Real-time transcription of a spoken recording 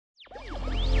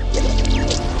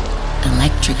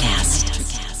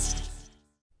NutriCast.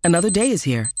 Another day is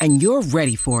here, and you're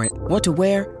ready for it. What to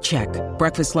wear? Check.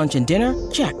 Breakfast, lunch, and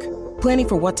dinner? Check. Planning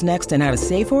for what's next and how to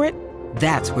save for it?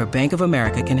 That's where Bank of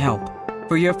America can help.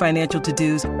 For your financial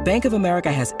to-dos, Bank of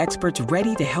America has experts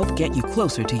ready to help get you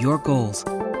closer to your goals.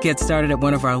 Get started at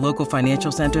one of our local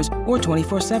financial centers or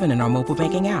 24/7 in our mobile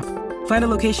banking app. Find a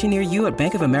location near you at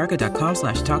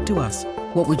bankofamerica.com/talktous.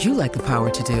 What would you like the power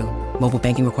to do? Mobile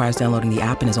banking requires downloading the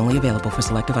app and is only available for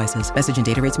select devices. Message and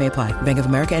data rates may apply. Bank of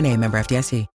America N.A., member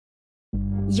FDIC.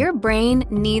 Your brain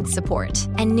needs support,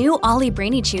 and new Ollie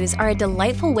Brainy Chews are a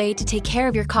delightful way to take care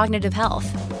of your cognitive health.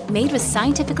 Made with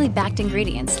scientifically backed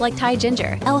ingredients like Thai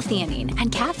ginger, L-theanine, and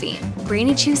caffeine,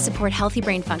 Brainy Chews support healthy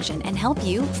brain function and help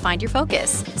you find your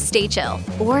focus, stay chill,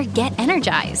 or get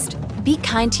energized. Be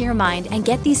kind to your mind and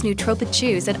get these nootropic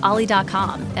chews at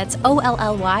ollie.com. That's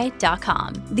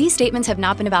OLLY.com. These statements have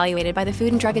not been evaluated by the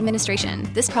Food and Drug Administration.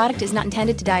 This product is not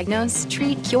intended to diagnose,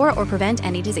 treat, cure, or prevent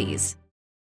any disease.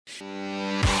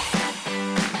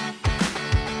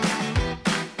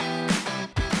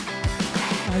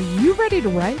 Are you ready to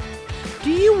write?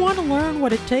 Do you want to learn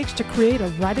what it takes to create a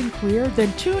writing career?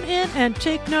 Then tune in and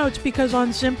take notes, because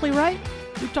on Simply Write,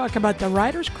 we talk about the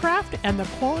writer's craft and the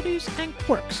qualities and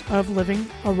quirks of living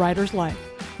a writer's life.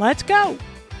 Let's go!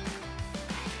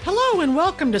 Hello and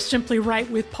welcome to Simply Write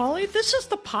with Polly. This is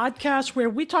the podcast where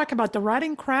we talk about the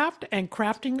writing craft and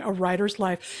crafting a writer's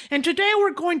life. And today we're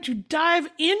going to dive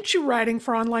into writing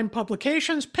for online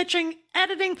publications, pitching,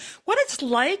 editing, what it's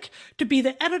like to be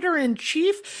the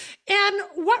editor-in-chief, and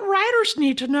what writers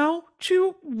need to know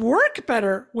to work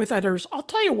better with editors. I'll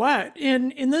tell you what,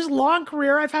 in this long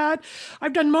career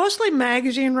I've done mostly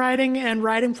magazine writing and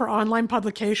writing for online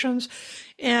publications,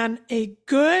 and a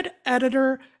good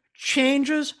editor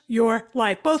changes your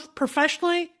life, both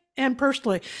professionally and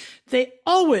personally. They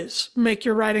always make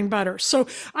your writing better. So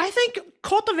I think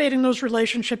cultivating those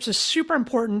relationships is super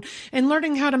important, and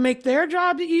learning how to make their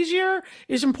job easier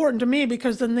is important to me,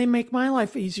 because then they make my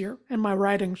life easier and my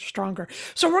writing stronger.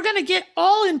 So we're going to get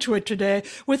all into it today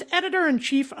with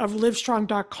editor-in-chief of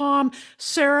Livestrong.com,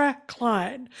 Sarah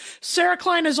Klein. Sarah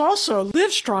Klein is also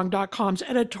Livestrong.com's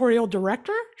editorial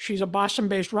director. She's a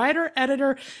Boston-based writer,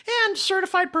 editor, and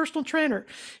certified personal trainer.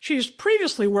 She's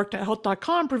previously worked at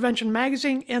Health.com, Prevention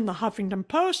Magazine, and the Huffington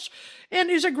Post, and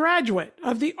is a graduate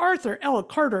of the Arthur L.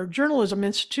 Carter Journalism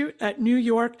Institute at New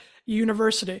York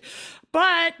University.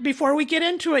 But before we get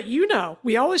into it,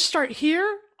 we always start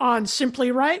here on Simply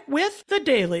Write with the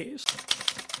dailies.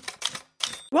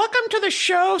 Welcome to the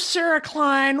show, Sarah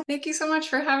Klein. Thank you so much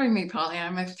for having me, Polly.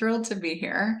 I'm thrilled to be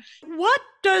here. What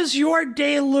does your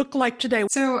day look like today?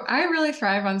 So I really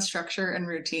thrive on structure and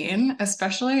routine,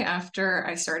 especially after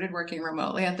I started working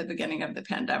remotely at the beginning of the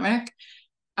pandemic.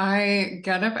 I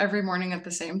get up every morning at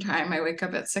the same time. I wake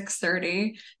up at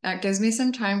 6:30. That gives me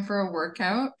some time for a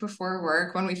workout before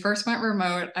work. When we first went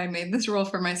remote, I made this rule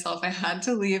for myself. I had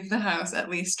to leave the house at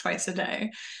least twice a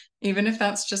day. Even if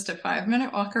that's just a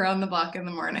 5-minute walk around the block in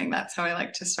the morning, that's how I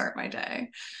like to start my day.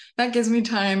 That gives me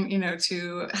time,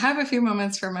 to have a few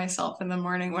moments for myself in the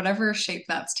morning, whatever shape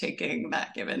that's taking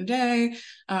that given day.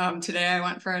 Today I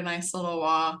went for a nice little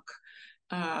walk,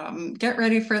 get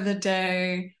ready for the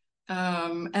day.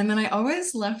 And then I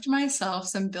always left myself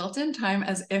some built-in time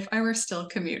as if I were still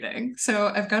commuting. So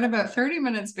I've got about 30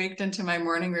 minutes baked into my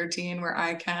morning routine where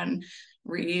I can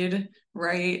read,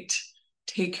 write,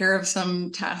 take care of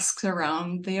some tasks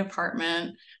around the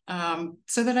apartment,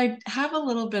 so that I have a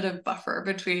little bit of buffer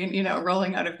between,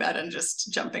 rolling out of bed and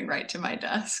just jumping right to my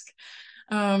desk.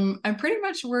 I'm pretty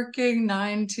much working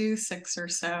 9 to 6 or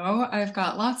so. I've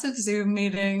got lots of Zoom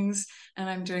meetings, and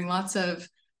I'm doing lots of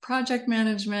project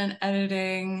management,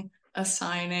 editing,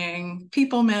 assigning,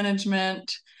 people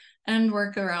management, and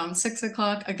work around 6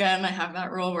 o'clock. Again, I have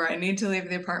that rule where I need to leave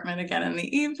the apartment again in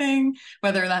the evening,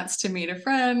 whether that's to meet a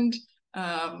friend,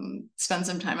 spend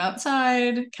some time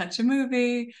outside, catch a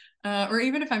movie, or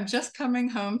even if I'm just coming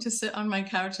home to sit on my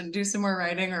couch and do some more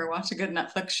writing or watch a good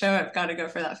Netflix show, I've got to go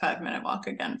for that 5-minute walk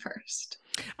again first.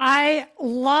 I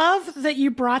love that you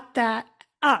brought that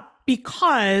up,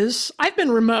 because I've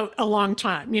been remote a long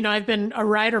time. I've been a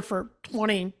writer for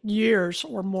 20 years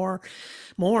or more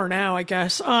now, I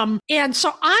guess. And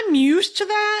so I'm used to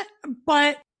that,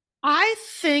 but I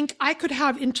think I could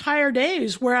have entire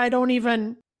days where I don't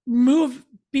even move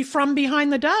from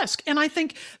behind the desk. And I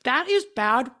think that is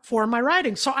bad for my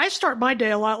writing. So I start my day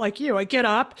a lot like you. I get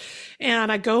up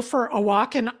and I go for a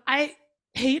walk, and I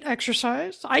hate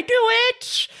exercise. I do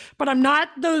it, but I'm not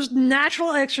those natural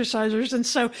exercisers. And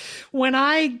so when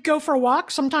I go for a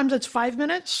walk, sometimes it's 5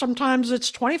 minutes, sometimes it's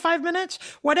 25 minutes,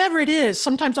 whatever it is.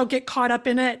 Sometimes I'll get caught up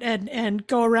in it and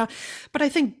go around. But I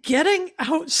think getting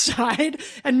outside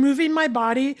and moving my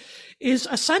body is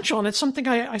essential. And it's something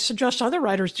I suggest other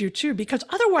writers do too, because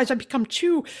otherwise I become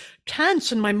too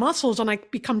tense in my muscles and I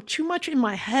become too much in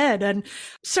my head. And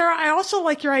Sarah, I also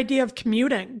like your idea of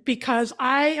commuting because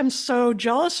I am so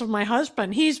jealous of my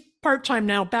husband. He's part-time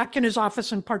now, back in his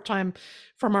office and part-time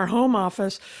from our home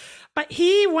office. But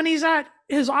when he's at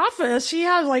his office, he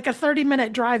has like a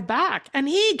 30-minute drive back and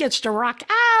he gets to rock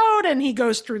out and he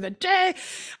goes through the day.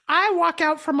 I walk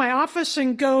out from my office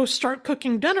and go start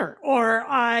cooking dinner, or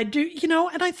I do,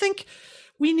 and I think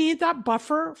we need that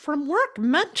buffer from work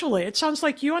mentally. It sounds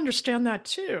like you understand that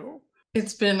too.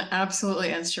 It's been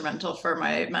absolutely instrumental for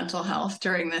my mental health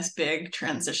during this big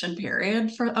transition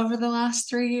period for over the last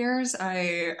 3 years.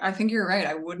 I think you're right.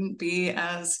 I wouldn't be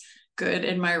as good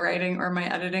in my writing or my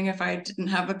editing if I didn't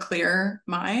have a clear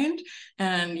mind.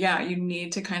 And yeah, you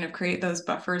need to kind of create those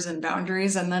buffers and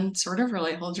boundaries and then sort of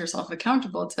really hold yourself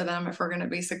accountable to them if we're going to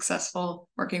be successful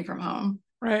working from home.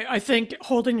 Right. I think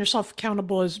holding yourself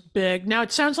accountable is big. Now,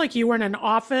 it sounds like you were in an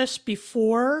office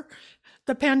before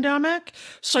the pandemic.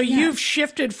 So you've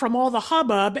shifted from all the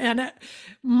hubbub. And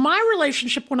my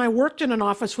relationship when I worked in an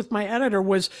office with my editor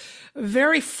was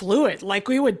very fluid. Like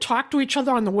we would talk to each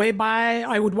other on the way by.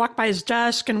 I would walk by his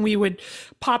desk and we would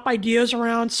pop ideas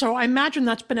around. So I imagine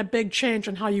that's been a big change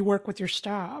in how you work with your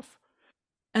staff.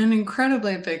 An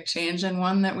incredibly big change, and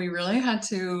one that we really had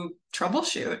to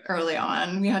troubleshoot early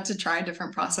on. We had to try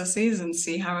different processes and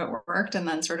see how it worked and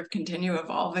then sort of continue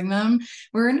evolving them.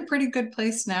 We're in a pretty good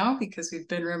place now because we've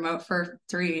been remote for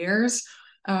 3 years.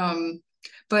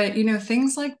 But,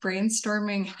 things like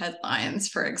brainstorming headlines,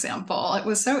 for example, it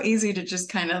was so easy to just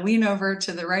kind of lean over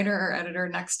to the writer or editor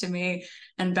next to me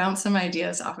and bounce some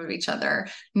ideas off of each other.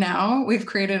 Now we've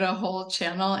created a whole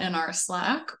channel in our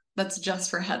Slack that's just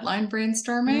for headline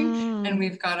brainstorming. And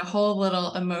we've got a whole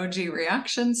little emoji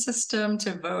reaction system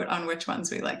to vote on which ones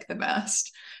we like the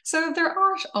best. So there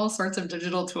are all sorts of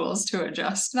digital tools to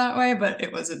adjust that way, but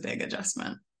it was a big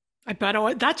adjustment. I bet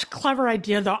that's a clever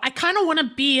idea, though. I kind of want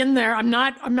to be in there. I'm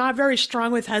not very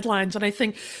strong with headlines, and I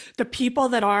think the people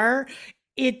that are,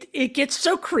 it gets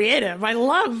so creative. I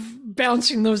love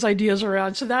bouncing those ideas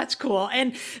around, so that's cool.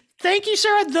 And thank you,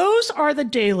 Sarah. Those are the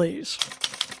dailies.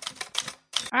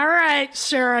 All right,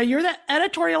 Sarah, you're the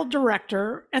editorial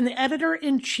director and the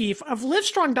editor-in-chief of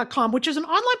Livestrong.com, which is an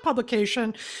online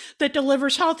publication that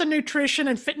delivers health and nutrition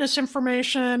and fitness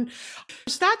information.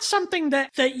 Is that something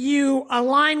that you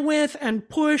align with and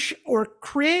push or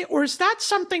create, or is that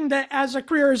something that as a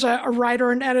career as a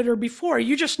writer and editor before,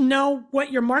 you just know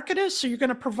what your market is, so you're going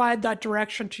to provide that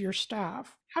direction to your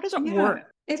staff? How does it work?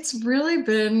 It's really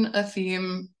been a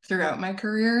theme throughout my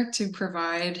career to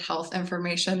provide health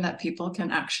information that people can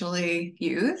actually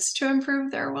use to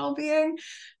improve their well-being.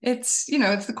 It's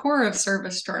the core of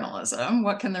service journalism.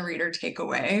 What can the reader take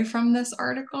away from this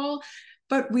article?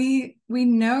 But we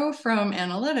know from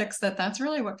analytics that that's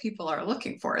really what people are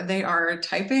looking for. They are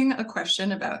typing a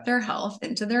question about their health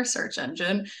into their search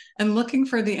engine and looking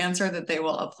for the answer that they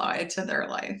will apply to their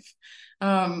life.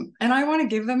 And I want to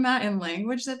give them that in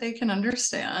language that they can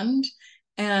understand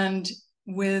and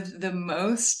with the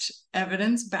most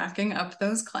evidence backing up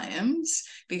those claims,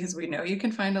 because we know you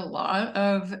can find a lot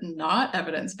of not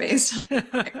evidence-based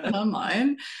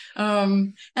online,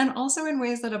 and also in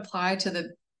ways that apply to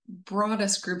the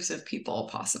broadest groups of people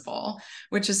possible,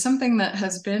 which is something that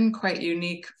has been quite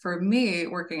unique for me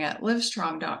working at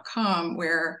Livestrong.com,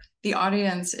 where the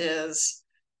audience is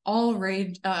all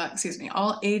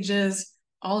ages,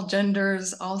 all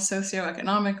genders, all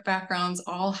socioeconomic backgrounds,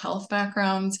 all health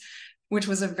backgrounds, which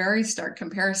was a very stark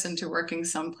comparison to working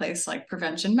someplace like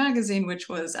Prevention Magazine, which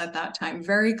was at that time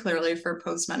very clearly for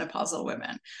postmenopausal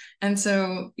women. And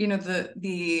so,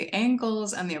 the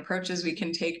angles and the approaches we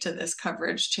can take to this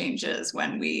coverage changes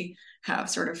when we have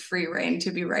sort of free reign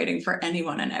to be writing for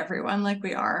anyone and everyone like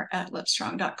we are at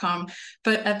Livestrong.com.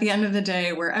 But at the end of the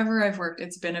day, wherever I've worked,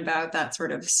 it's been about that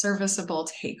sort of serviceable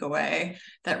takeaway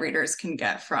that readers can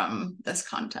get from this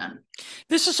content.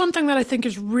 This is something that I think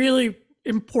is really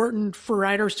important for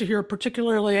writers to hear,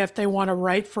 particularly if they want to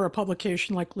write for a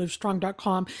publication like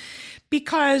Livestrong.com,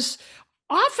 because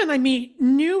often I meet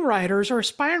new writers or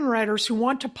aspiring writers who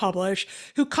want to publish,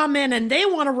 who come in and they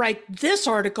want to write this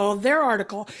article, their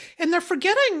article, and they're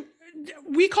forgetting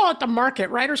we call it the market,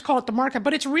 writers call it the market,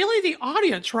 but it's really the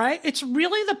audience, right? It's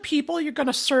really the people you're going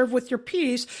to serve with your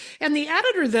piece. And the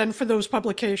editor then for those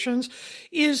publications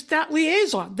is that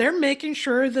liaison. They're making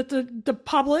sure that the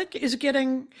public is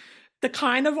getting the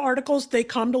kind of articles they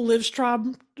come to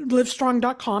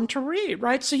livestrong.com to read,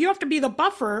 right? So you have to be the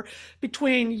buffer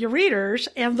between your readers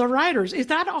and the writers. Is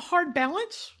that a hard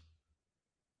balance?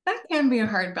 That can be a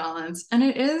hard balance. And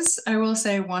it is, I will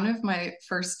say, one of my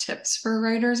first tips for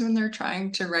writers when they're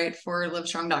trying to write for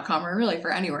livestrong.com or really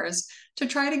for anywhere is to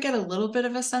try to get a little bit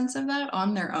of a sense of that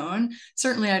on their own.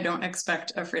 Certainly, I don't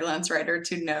expect a freelance writer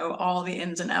to know all the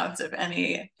ins and outs of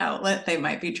any outlet they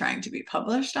might be trying to be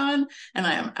published on. And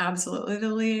I am absolutely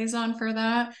the liaison for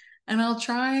that. And I'll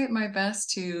try my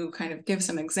best to kind of give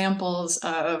some examples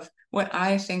of what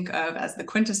I think of as the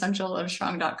quintessential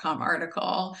livestrong.com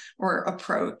article or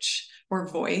approach or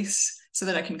voice so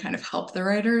that I can kind of help the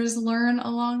writers learn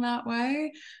along that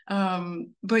way.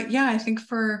 But yeah, I think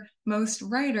for most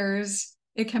writers,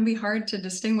 it can be hard to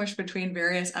distinguish between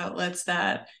various outlets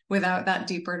that without that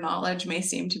deeper knowledge may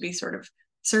seem to be sort of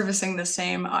servicing the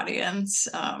same audience,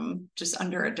 just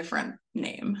under a different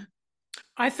name.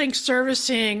 I think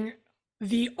servicing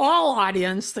the all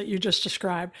audience that you just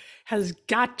described has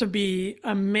got to be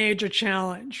a major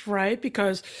challenge, right?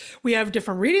 Because we have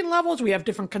different reading levels, we have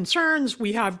different concerns,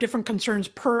 we have different concerns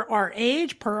per our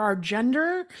age, per our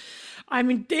gender. I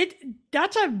mean,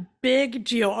 that's a big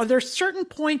deal. Are there certain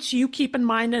points you keep in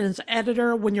mind as an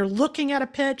editor when you're looking at a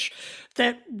pitch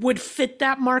that would fit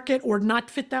that market or not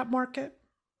fit that market?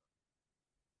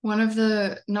 One of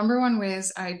the number one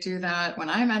ways I do that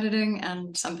when I'm editing,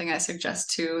 and something I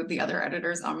suggest to the other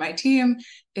editors on my team,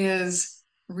 is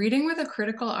reading with a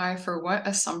critical eye for what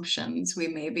assumptions we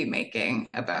may be making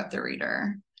about the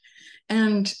reader.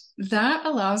 And that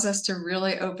allows us to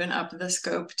really open up the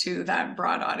scope to that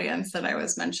broad audience that I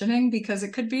was mentioning, because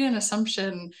it could be an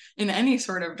assumption in any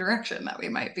sort of direction that we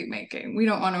might be making. We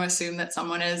don't want to assume that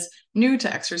someone is new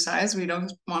to exercise. We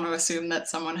don't want to assume that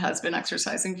someone has been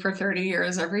exercising for 30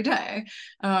 years every day.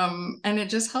 And it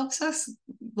just helps us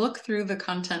look through the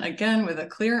content again with a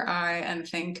clear eye and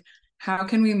think, how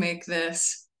can we make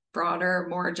this broader,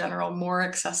 more general, more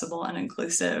accessible and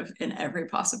inclusive in every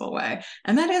possible way?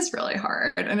 And that is really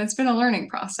hard. And it's been a learning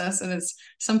process. And it's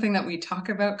something that we talk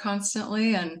about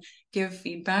constantly and give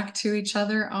feedback to each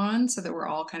other on so that we're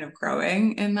all kind of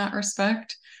growing in that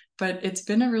respect. But it's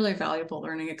been a really valuable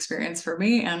learning experience for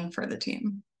me and for the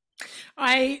team.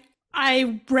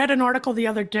 I read an article the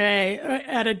other day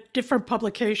at a different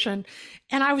publication,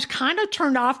 and I was kind of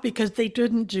turned off because they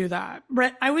didn't do that.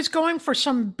 I was going for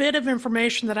some bit of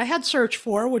information that I had searched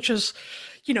for, which is,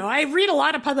 I read a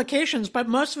lot of publications, but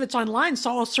most of it's online,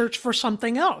 so I'll search for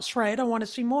something else, right? I want to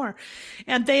see more.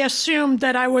 And they assumed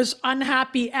that I was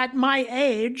unhappy at my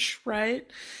age, right?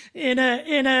 In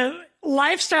a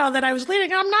lifestyle that I was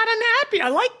leading. I'm not unhappy. I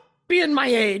like being my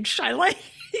age. I like...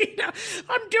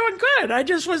 I'm doing good. I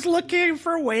just was looking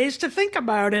for ways to think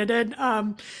about it.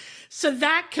 And so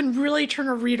that can really turn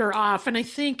a reader off. And I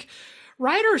think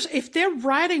writers, if they're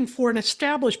writing for an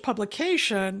established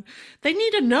publication, they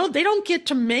need to know they don't get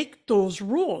to make those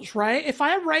rules, right? If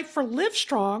I write for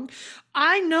Livestrong,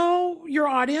 I know your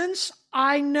audience,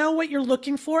 I know what you're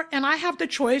looking for, and I have the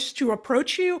choice to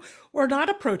approach you or not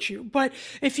approach you. But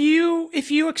if you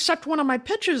accept one of my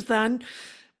pitches, then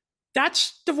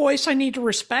that's the voice I need to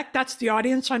respect. That's the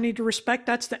audience I need to respect.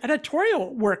 That's the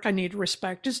editorial work I need to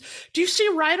respect. Do you see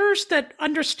writers that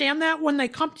understand that when they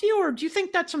come to you, or do you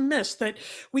think that's a miss that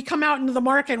we come out into the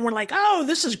market and we're like, oh,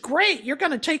 this is great. You're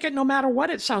going to take it no matter what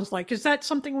it sounds like. Is that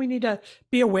something we need to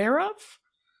be aware of?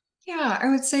 Yeah, I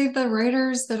would say the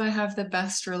writers that I have the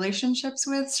best relationships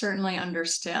with certainly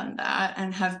understand that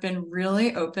and have been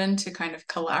really open to kind of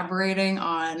collaborating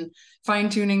on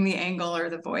fine-tuning the angle or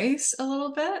the voice a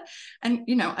little bit. And,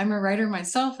 I'm a writer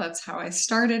myself. That's how I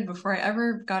started before I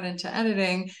ever got into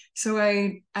editing. So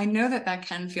I know that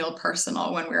can feel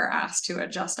personal when we're asked to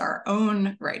adjust our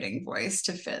own writing voice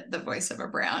to fit the voice of a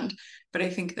brand. But I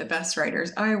think the best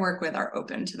writers I work with are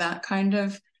open to that kind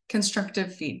of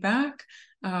constructive feedback.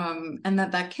 And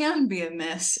that can be a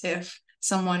miss if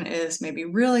someone is maybe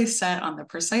really set on the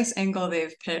precise angle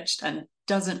they've pitched and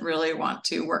doesn't really want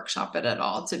to workshop it at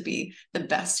all to be the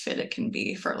best fit it can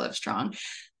be for Livestrong.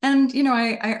 And,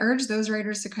 I urge those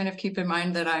writers to kind of keep in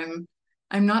mind that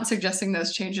I'm not suggesting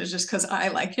those changes just because I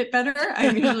like it better.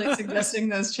 I'm usually suggesting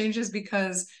those changes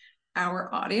because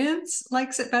our audience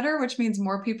likes it better, which means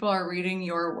more people are reading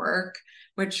your work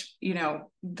which,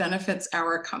 benefits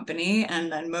our company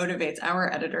and then motivates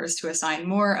our editors to assign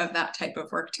more of that type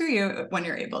of work to you when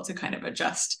you're able to kind of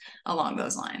adjust along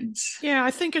those lines. Yeah, I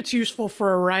think it's useful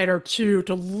for a writer too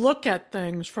to look at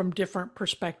things from different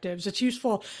perspectives. It's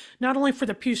useful not only for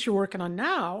the piece you're working on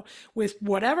now with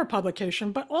whatever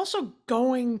publication, but also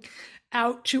going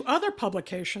out to other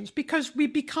publications, because we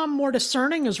become more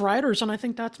discerning as writers, and I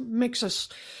think that makes us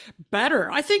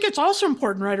better. I think it's also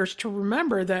important, writers, to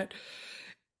remember that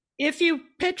if you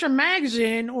pitch a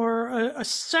magazine or a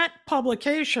set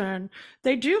publication,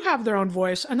 they do have their own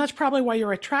voice, and that's probably why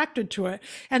you're attracted to it.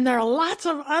 And there are lots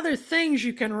of other things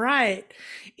you can write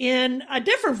in a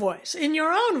different voice, in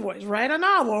your own voice, write a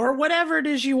novel or whatever it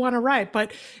is you want to write.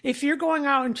 But if you're going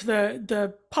out into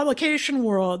the publication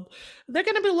world, they're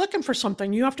going to be looking for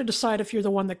something. You have to decide if you're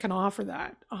the one that can offer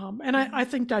that. And I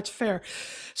think that's fair.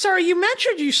 Sarah, you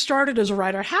mentioned you started as a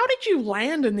writer. How did you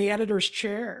land in the editor's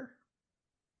chair?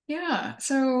 Yeah,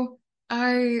 so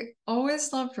I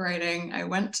always loved writing. I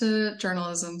went to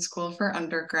journalism school for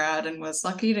undergrad and was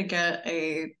lucky to get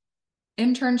a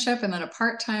internship and then a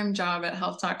part-time job at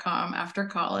health.com after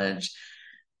college.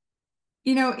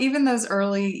 Even those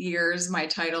early years, my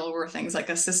title were things like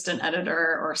assistant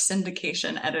editor or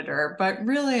syndication editor, but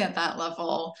really at that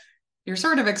level, you're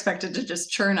sort of expected to just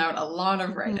churn out a lot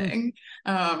of writing.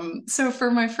 So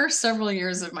for my first several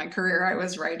years of my career, I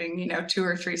was writing, 2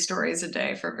 or 3 stories a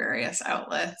day for various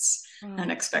outlets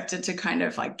and expected to kind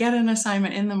of like get an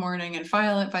assignment in the morning and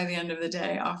file it by the end of the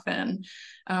day often,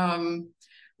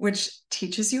 which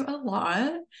teaches you a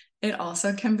lot. It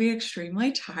also can be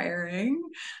extremely tiring.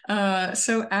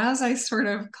 So as I sort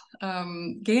of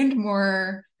gained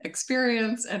more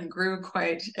experience and grew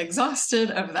quite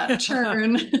exhausted of that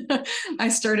churn, I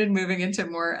started moving into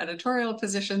more editorial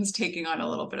positions, taking on a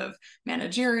little bit of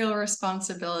managerial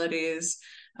responsibilities,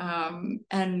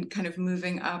 and kind of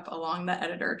moving up along the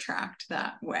editor track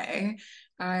that way.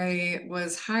 I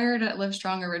was hired at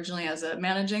Livestrong originally as a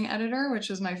managing editor, which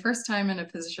was my first time in a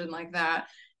position like that.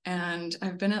 And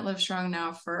I've been at Livestrong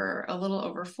now for a little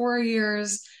over 4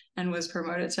 years and was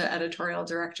promoted to editorial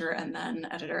director and then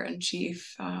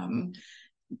editor-in-chief.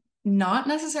 Not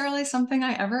necessarily something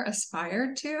I ever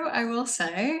aspired to, I will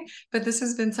say, but this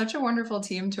has been such a wonderful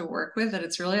team to work with that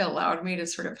it's really allowed me to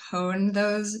sort of hone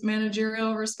those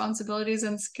managerial responsibilities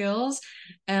and skills.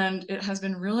 And it has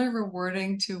been really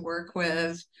rewarding to work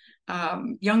with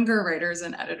younger writers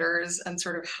and editors and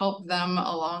sort of help them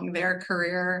along their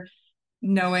career,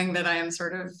 knowing that I am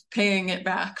sort of paying it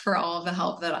back for all of the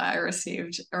help that I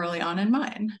received early on in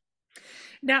mine.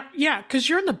 Now, yeah, because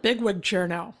you're in the bigwig chair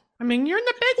now. I mean, you're in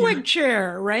the bigwig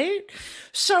chair, right?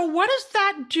 So what does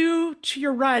that do to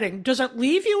your writing? Does it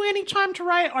leave you any time to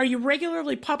write? Are you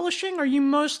regularly publishing? Or are you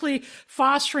mostly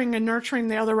fostering and nurturing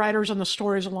the other writers and the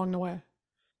stories along the way?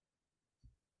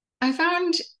 I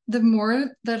found the more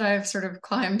that I've sort of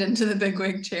climbed into the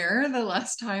bigwig chair, the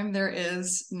less time there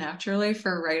is naturally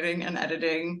for writing and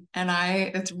editing. And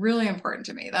it's really important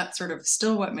to me. That's sort of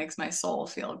still what makes my soul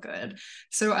feel good.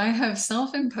 So I have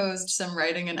self-imposed some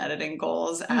writing and editing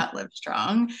goals at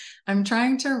Livestrong. I'm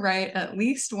trying to write at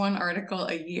least 1 article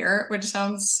a year, which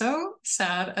sounds so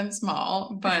sad and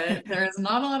small, but there is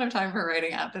not a lot of time for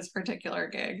writing at this particular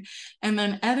gig. And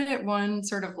then edit 1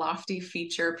 sort of lofty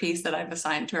feature piece that I've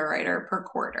assigned to a writer per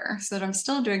quarter, so that I'm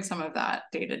still doing some of that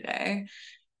day to day.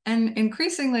 And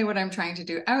increasingly what I'm trying to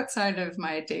do outside of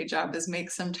my day job is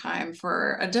make some time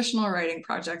for additional writing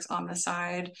projects on the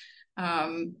side.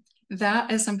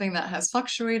 That is something that has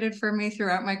fluctuated for me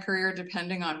throughout my career,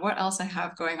 depending on what else I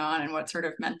have going on and what sort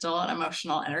of mental and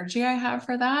emotional energy I have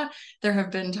for that. There have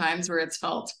been times where it's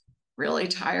felt really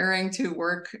tiring to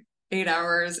work 8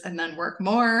 hours and then work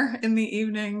more in the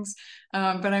evenings.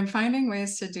 But I'm finding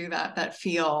ways to do that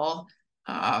feel,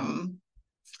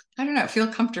 feel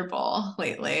comfortable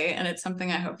lately. And it's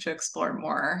something I hope to explore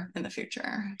more in the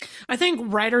future. I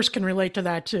think writers can relate to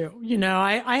that too.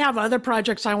 I have other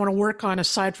projects I want to work on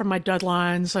aside from my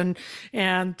deadlines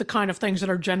and the kind of things that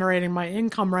are generating my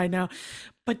income right now.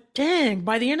 But dang,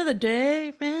 by the end of the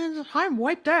day, man, I'm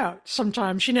wiped out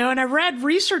sometimes, and I've read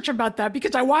research about that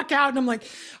because I walk out and I'm like,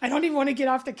 I don't even want to get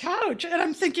off the couch. And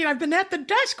I'm thinking, I've been at the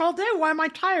desk all day. Why am I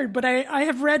tired? But I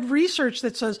have read research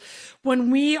that says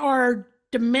when we are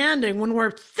demanding, when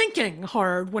we're thinking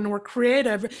hard, when we're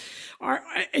creative,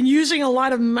 and using a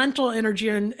lot of mental energy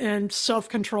and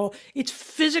self-control, it's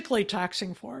physically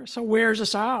taxing for us. So it wears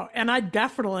us out. And I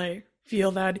definitely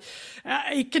feel that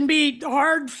it can be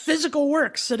hard physical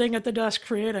work sitting at the desk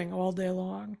creating all day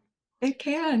long. It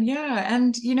can, yeah.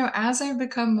 And, as I've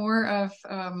become more of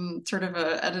sort of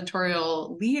an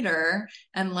editorial leader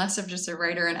and less of just a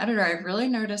writer and editor, I've really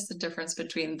noticed the difference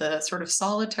between the sort of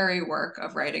solitary work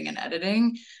of writing and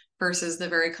editing versus the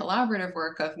very collaborative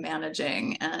work of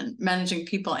managing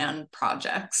people and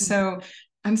projects. So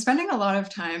I'm spending a lot of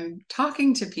time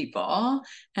talking to people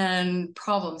and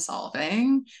problem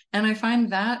solving. And I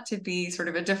find that to be sort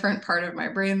of a different part of my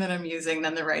brain that I'm using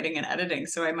than the writing and editing.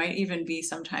 So I might even be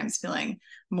sometimes feeling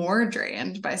more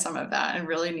drained by some of that and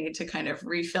really need to kind of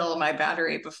refill my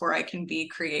battery before I can be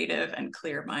creative and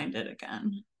clear-minded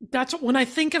again. That's when I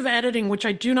think of editing, which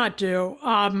I do not do,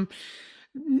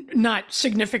 not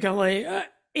significantly.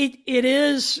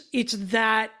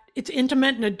 It's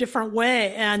intimate in a different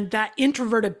way. And that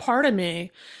introverted part of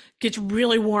me gets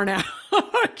really worn out.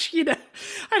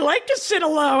 I like to sit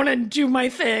alone and do my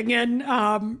thing.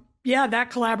 And that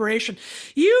collaboration.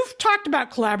 You've talked about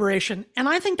collaboration, and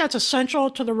I think that's essential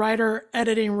to the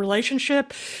writer-editing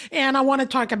relationship. And I want to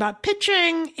talk about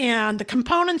pitching and the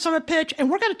components of a pitch. And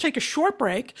we're going to take a short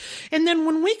break. And then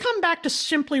when we come back to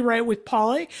Simply Write with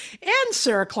Polly and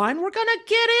Sarah Klein, we're going to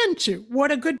get into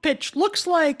what a good pitch looks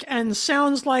like and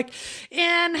sounds like,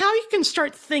 and how you can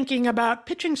start thinking about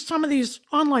pitching some of these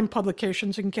online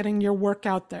publications and getting your work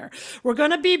out there. We're going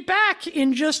to be back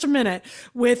in just a minute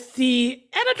with the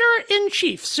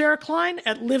editor-in-chief, Sarah Klein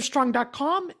at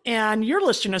livestrong.com, and you're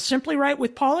listening to Simply Write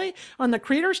with Polly on the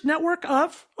Creators Network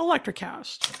of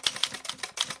Electrocast.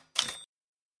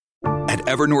 At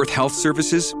Evernorth Health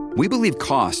Services, we believe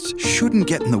costs shouldn't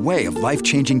get in the way of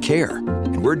life-changing care,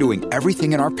 and we're doing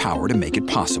everything in our power to make it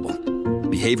possible.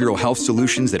 Behavioral health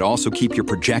solutions that also keep your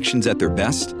projections at their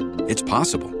best? It's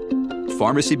possible.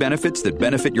 Pharmacy benefits that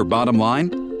benefit your bottom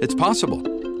line? It's possible.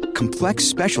 Complex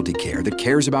specialty care that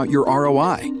cares about your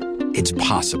ROI? It's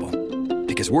possible.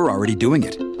 Because we're already doing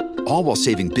it. All while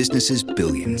saving businesses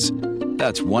billions.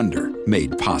 That's Wonder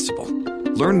made possible.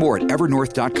 Learn more at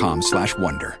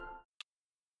evernorth.com/wonder.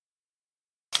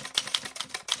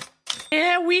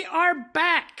 And we are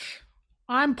back.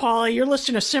 I'm Polly. You're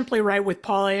listening to Simply Write with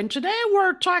Polly. And today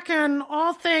we're talking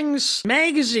all things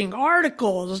magazine,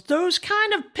 articles, those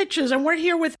kind of pitches. And we're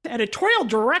here with editorial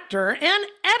director and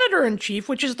editor-in-chief,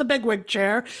 which is the bigwig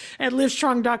chair at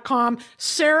livestrong.com,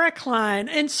 Sarah Klein.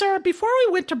 And Sarah, before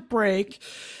we went to break,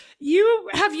 you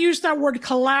have used that word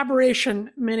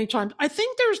collaboration many times. I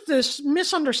think there's this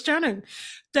misunderstanding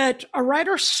that a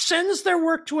writer sends their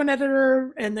work to an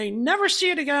editor and they never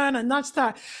see it again, and that's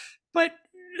that. But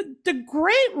the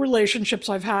great relationships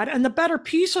I've had and the better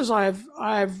pieces I've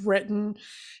written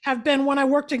have been when I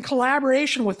worked in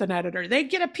collaboration with an editor. They'd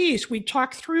get a piece, we'd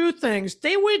talk through things,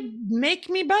 they would make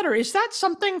me better. Is that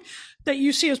something that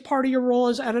you see as part of your role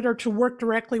as editor, to work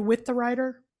directly with the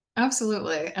writer?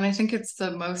 Absolutely. And I think it's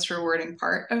the most rewarding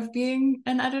part of being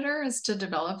an editor, is to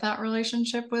develop that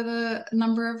relationship with a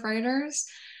number of writers.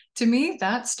 To me,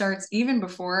 that starts even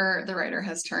before the writer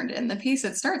has turned in the piece.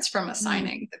 It starts from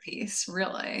assigning the piece,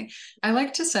 really. I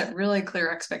like to set really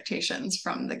clear expectations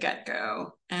from the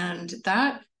get-go, and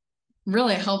that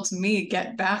really helps me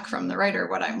get back from the writer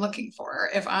what I'm looking for.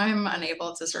 If I'm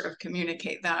unable to sort of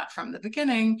communicate that from the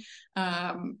beginning,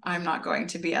 I'm not going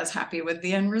to be as happy with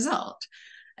the end result.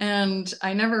 And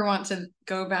I never want to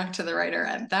go back to the writer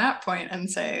at that point and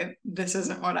say, this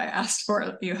isn't what I asked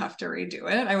for, you have to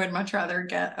redo it. I would much rather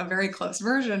get a very close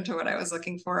version to what I was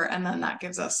looking for. And then that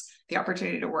gives us the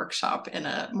opportunity to workshop in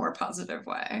a more positive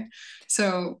way.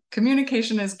 So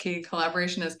communication is key,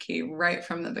 collaboration is key right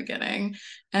from the beginning.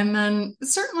 And then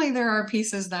certainly there are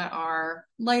pieces that are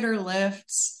lighter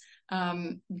lifts,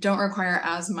 don't require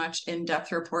as much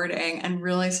in-depth reporting, and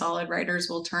really solid writers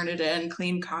will turn it in,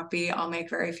 clean copy. I'll make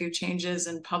very few changes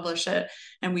and publish it,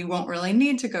 and we won't really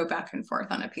need to go back and forth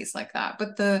on a piece like that.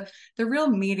 But the real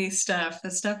meaty stuff, the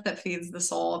stuff that feeds the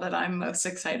soul, that I'm most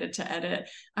excited to edit,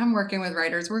 I'm working with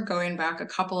writers. We're going back a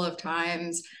couple of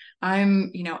times.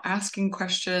 I'm, asking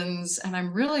questions, and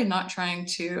I'm really not trying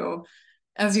to,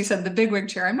 as you said, the bigwig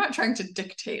chair, I'm not trying to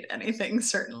dictate anything,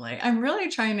 certainly. I'm really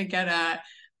trying to get at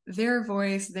their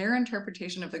voice, their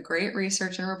interpretation of the great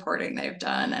research and reporting they've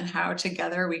done, and how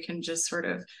together we can just sort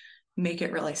of make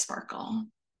it really sparkle.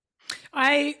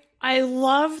 I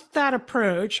love that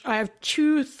approach. I have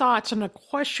two thoughts and a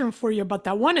question for you about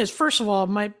that. One is, first of all,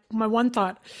 my one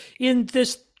thought, in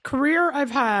this career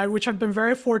I've had, which I've been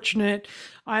very fortunate,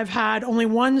 I've had only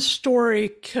one story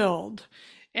killed,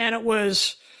 and it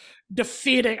was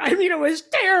defeating. I mean, it was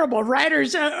terrible.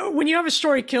 Writers, when you have a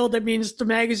story killed, that means the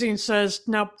magazine says,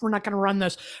 no, we're not going to run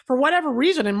this. For whatever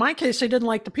reason, in my case, they didn't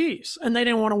like the piece and they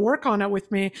didn't want to work on it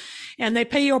with me. And they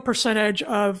pay you a percentage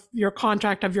of your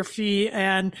contract, of your fee,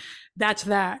 and that's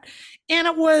that. And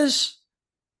it was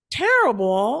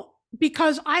terrible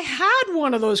because I had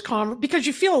one of those because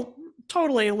you feel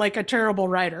totally like a terrible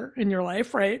writer in your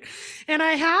life, right? And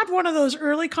I had one of those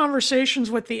early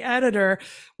conversations with the editor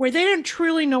where they didn't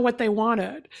truly know what they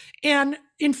wanted. And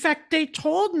in fact, they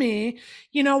told me,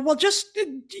 well, just,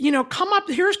 come up,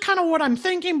 here's kind of what I'm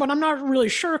thinking, but I'm not really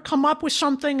sure. Come up with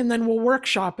something and then we'll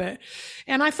workshop it.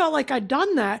 And I felt like I'd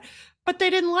done that, but they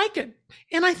didn't like it.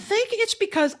 And I think it's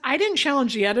because I didn't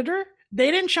challenge the editor. They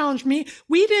didn't challenge me.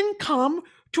 We didn't come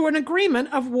to an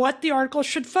agreement of what the article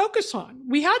should focus on.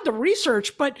 We had the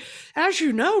research, but as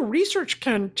you know, research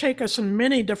can take us in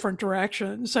many different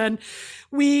directions. And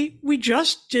we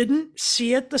just didn't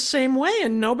see it the same way,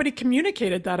 and nobody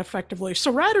communicated that effectively. So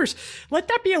writers, let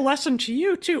that be a lesson to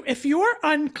you too. If you're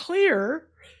unclear,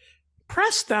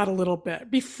 press that a little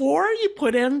bit before you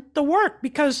put in the work,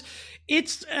 because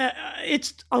it's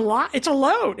a lot. It's a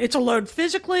load. It's a load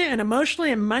physically and emotionally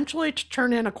and mentally to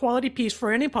turn in a quality piece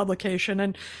for any publication.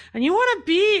 And you want to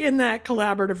be in that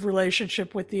collaborative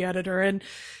relationship with the editor. And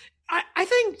I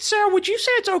think, Sarah, would you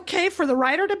say it's okay for the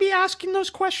writer to be asking those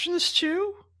questions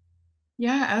too?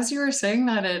 Yeah, as you were saying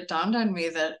that, it dawned on me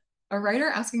that a writer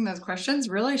asking those questions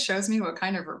really shows me what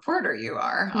kind of reporter you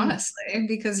are, honestly,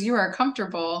 because you are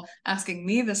comfortable asking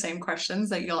me the same questions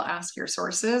that you'll ask your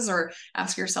sources or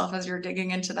ask yourself as you're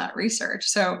digging into that research.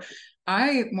 So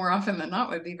I, more often than not,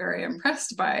 would be very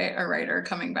impressed by a writer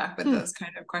coming back with those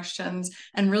kind of questions,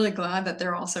 and really glad that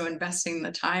they're also investing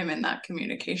the time in that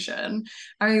communication.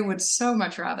 I would so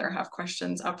much rather have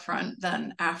questions up front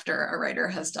than after a writer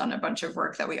has done a bunch of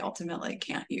work that we ultimately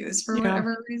can't use for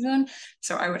whatever reason.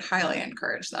 So I would highly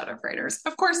encourage that of writers.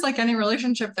 Of course, like any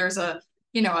relationship, there's a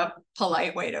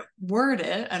polite way to word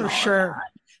it and for sure.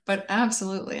 But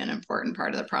absolutely an important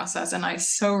part of the process. And I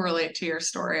so relate to your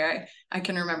story. I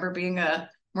can remember being a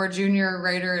more junior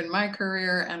writer in my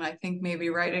career, and I think maybe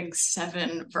writing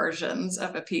 7 versions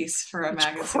of a piece for a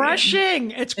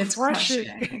magazine. It's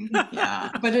crushing.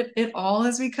 Yeah. But it all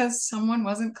is because someone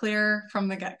wasn't clear from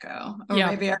the get-go. Or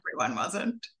maybe everyone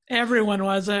wasn't. Everyone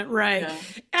wasn't, right.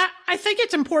 Yeah. I think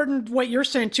it's important what you're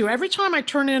saying too. Every time I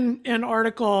turn in an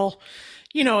article,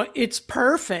 it's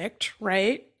perfect,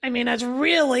 right? I mean, that's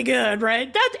really good,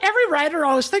 right? That every writer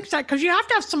always thinks that, because you have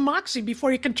to have some moxie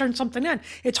before you can turn something in.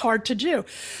 It's hard to do.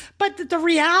 But the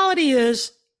reality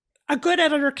is a good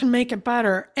editor can make it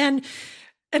better. And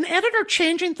an editor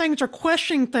changing things or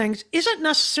questioning things isn't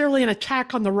necessarily an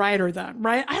attack on the writer then,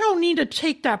 right? I don't need to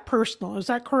take that personal. Is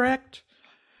that correct?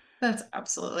 That's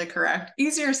absolutely correct.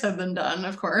 Easier said than done,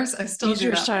 of course. I still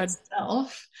do that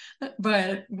myself,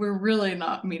 but we're really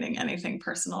not meaning anything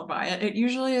personal by it. It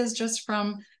usually is just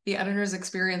from the editor's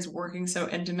experience working so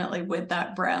intimately with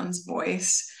that brand's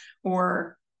voice,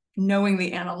 or knowing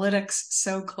the analytics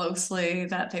so closely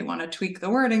that they want to tweak the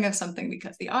wording of something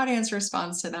because the audience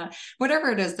responds to that.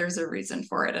 Whatever it is, there's a reason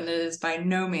for it. And it is by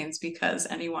no means because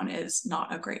anyone is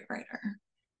not a great writer.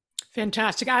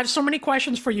 Fantastic. I have so many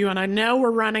questions for you, and I know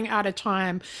we're running out of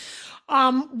time.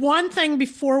 One thing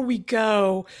before we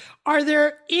go, are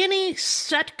there any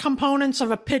set components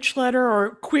of a pitch letter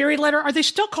or query letter? Are they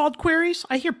still called queries?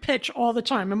 I hear pitch all the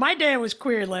time. In my day, it was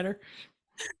query letter.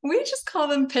 We just call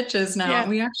them pitches now. Yeah.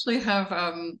 We actually have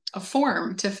a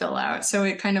form to fill out. So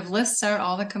it kind of lists out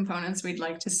all the components we'd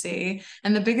like to see.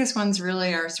 And the biggest ones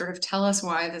really are sort of tell us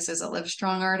why this is a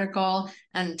Livestrong article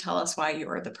and tell us why you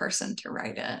are the person to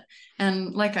write it.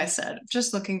 And like I said,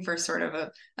 just looking for sort of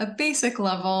a basic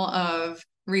level of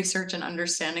research and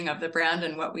understanding of the brand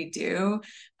and what we do.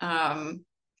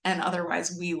 And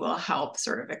otherwise, we will help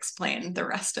sort of explain the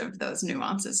rest of those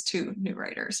nuances to new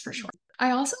writers for sure.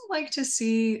 I also like to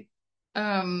see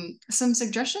some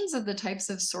suggestions of the types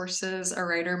of sources a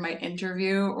writer might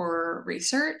interview or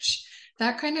research.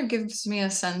 That kind of gives me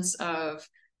a sense of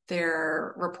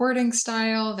their reporting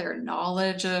style, their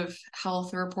knowledge of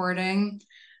health reporting.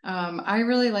 I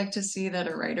really like to see that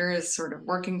a writer is sort of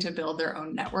working to build their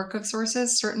own network of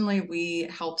sources. Certainly, we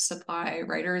help supply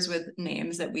writers with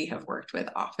names that we have worked with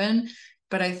often,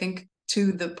 but I think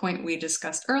to the point we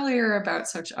discussed earlier about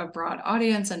such a broad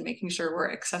audience and making sure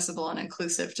we're accessible and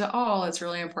inclusive to all, it's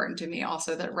really important to me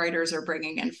also that writers are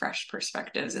bringing in fresh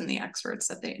perspectives in the experts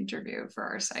that they interview for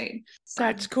our site. So.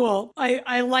 That's cool.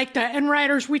 I like that. And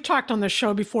writers, we talked on the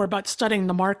show before about studying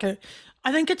the market.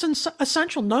 I think it's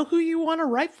essential. Know who you want to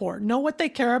write for. Know what they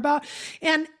care about.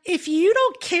 And if you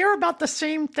don't care about the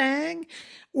same thing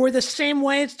or the same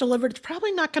way it's delivered, it's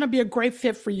probably not going to be a great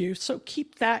fit for you. So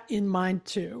keep that in mind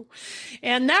too.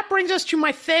 And that brings us to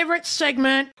my favorite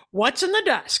segment, What's in the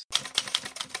Desk?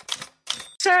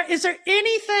 Sarah, is there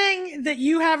anything that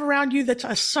you have around you that's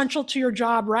essential to your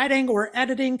job, writing or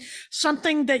editing,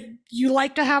 something that you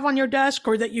like to have on your desk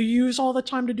or that you use all the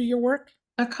time to do your work?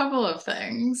 A couple of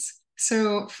things.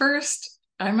 So first,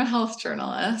 I'm a health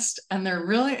journalist, and there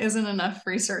really isn't enough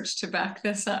research to back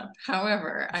this up.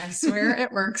 However, I swear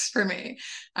it works for me.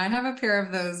 I have a pair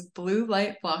of those blue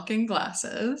light blocking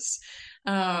glasses.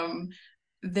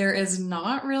 There is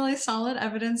not really solid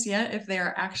evidence yet if they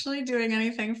are actually doing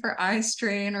anything for eye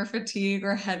strain or fatigue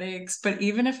or headaches, but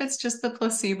even if it's just the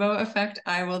placebo effect,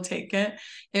 I will take it.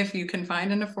 If you can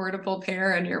find an affordable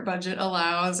pair and your budget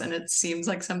allows and it seems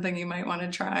like something you might want to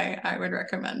try, I would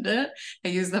recommend it. I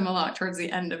use them a lot towards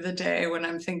the end of the day when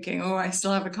I'm thinking, oh, I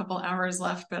still have a couple hours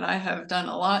left, but I have done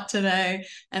a lot today,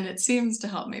 and it seems to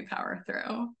help me power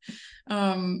through.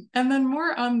 And then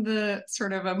more on the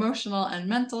sort of emotional and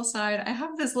mental side, I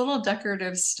have this little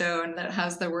decorative stone that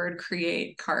has the word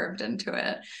create carved into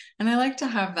it. And I like to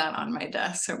have that on my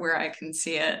desk so where I can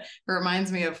see it. It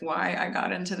reminds me of why I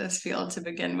got into this field to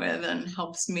begin with and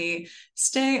helps me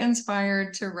stay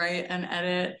inspired to write and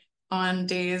edit on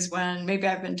days when maybe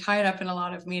I've been tied up in a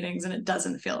lot of meetings and it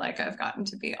doesn't feel like I've gotten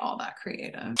to be all that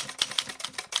creative.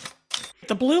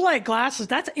 The blue light glasses,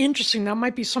 that's interesting. That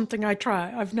might be something I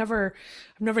try. I've never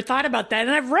thought about that.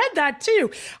 And I've read that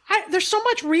too. There's so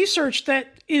much research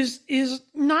that is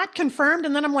not confirmed.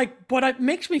 And then I'm like, but it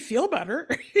makes me feel better.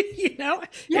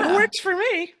 It works for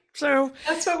me. So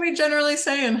that's what we generally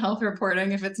say in health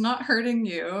reporting. If it's not hurting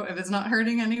you, if it's not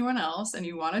hurting anyone else and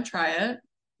you want to try it,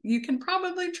 you can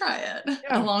probably try it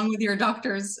along with your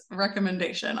doctor's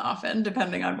recommendation often,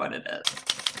 depending on what it is.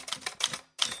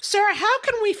 Sarah, how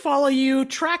can we follow you,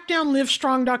 track down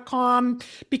livestrong.com,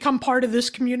 become part of this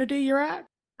community you're at?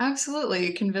 Absolutely.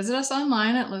 You can visit us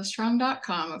online at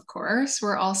livestrong.com, of course.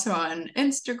 We're also on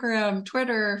Instagram,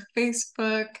 Twitter,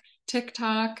 Facebook,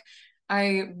 TikTok.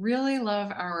 I really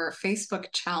love our Facebook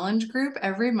challenge group.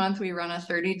 Every month we run a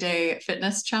 30-day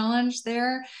fitness challenge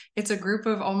there. It's a group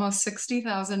of almost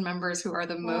 60,000 members who are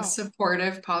the most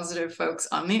supportive, positive folks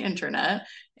on the internet.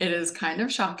 It is kind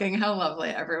of shocking how lovely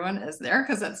everyone is there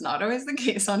because that's not always the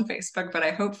case on Facebook, but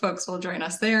I hope folks will join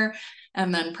us there.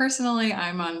 And then personally,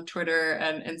 I'm on Twitter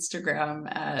and Instagram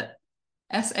at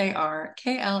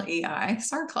SARKLEI,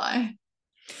 Sarklei.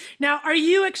 Now, are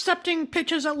you accepting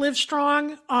pitches at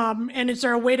Livestrong? And is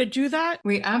there a way to do that?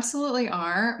 We absolutely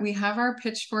are. We have our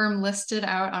pitch form listed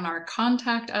out on our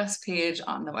Contact Us page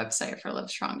on the website for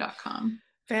livestrong.com.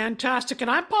 Fantastic.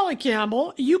 And I'm Polly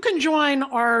Campbell. You can join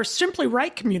our Simply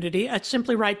Write community at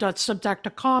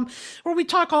simplywrite.substack.com, where we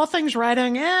talk all things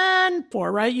writing and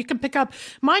more, right? You can pick up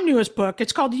my newest book.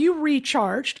 It's called You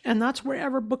Recharged, and that's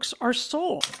wherever books are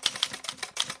sold.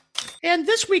 And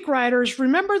this week, writers,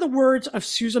 remember the words of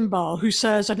Susan Bell, who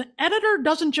says, an editor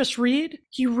doesn't just read,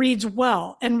 he reads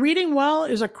well. And reading well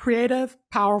is a creative,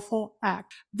 powerful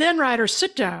act. Then, writers,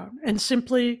 sit down and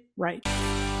simply write.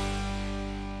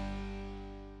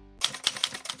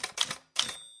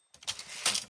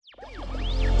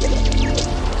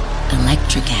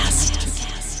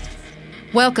 Electricast.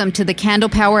 Welcome to the Candle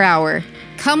Power Hour.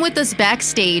 Come with us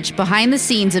backstage behind the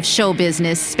scenes of show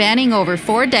business spanning over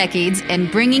 4 decades and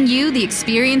bringing you the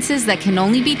experiences that can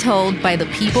only be told by the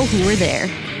people who were there.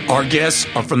 Our guests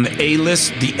are from the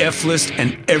A-list, the F-list,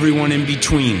 and everyone in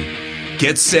between.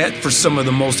 Get set for some of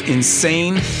the most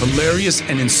insane, hilarious,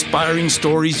 and inspiring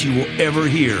stories you will ever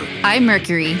hear. I'm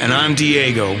Mercury. And I'm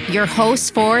Diego. Your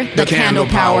hosts for the Candle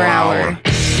Power Hour.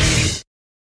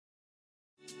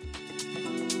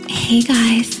 Hey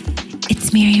guys.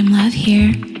 It's Miriam Love here,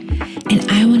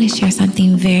 and I want to share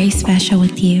something very special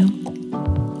with you.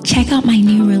 Check out my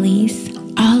new release,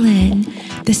 All In,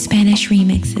 the Spanish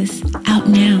remixes, out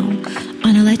now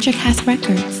on Electricast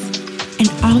Records. And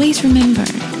always remember,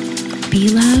 be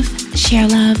love, share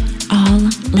love, all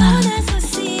love.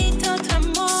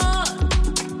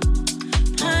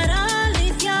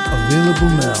 Available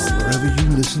now wherever you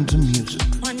listen to music.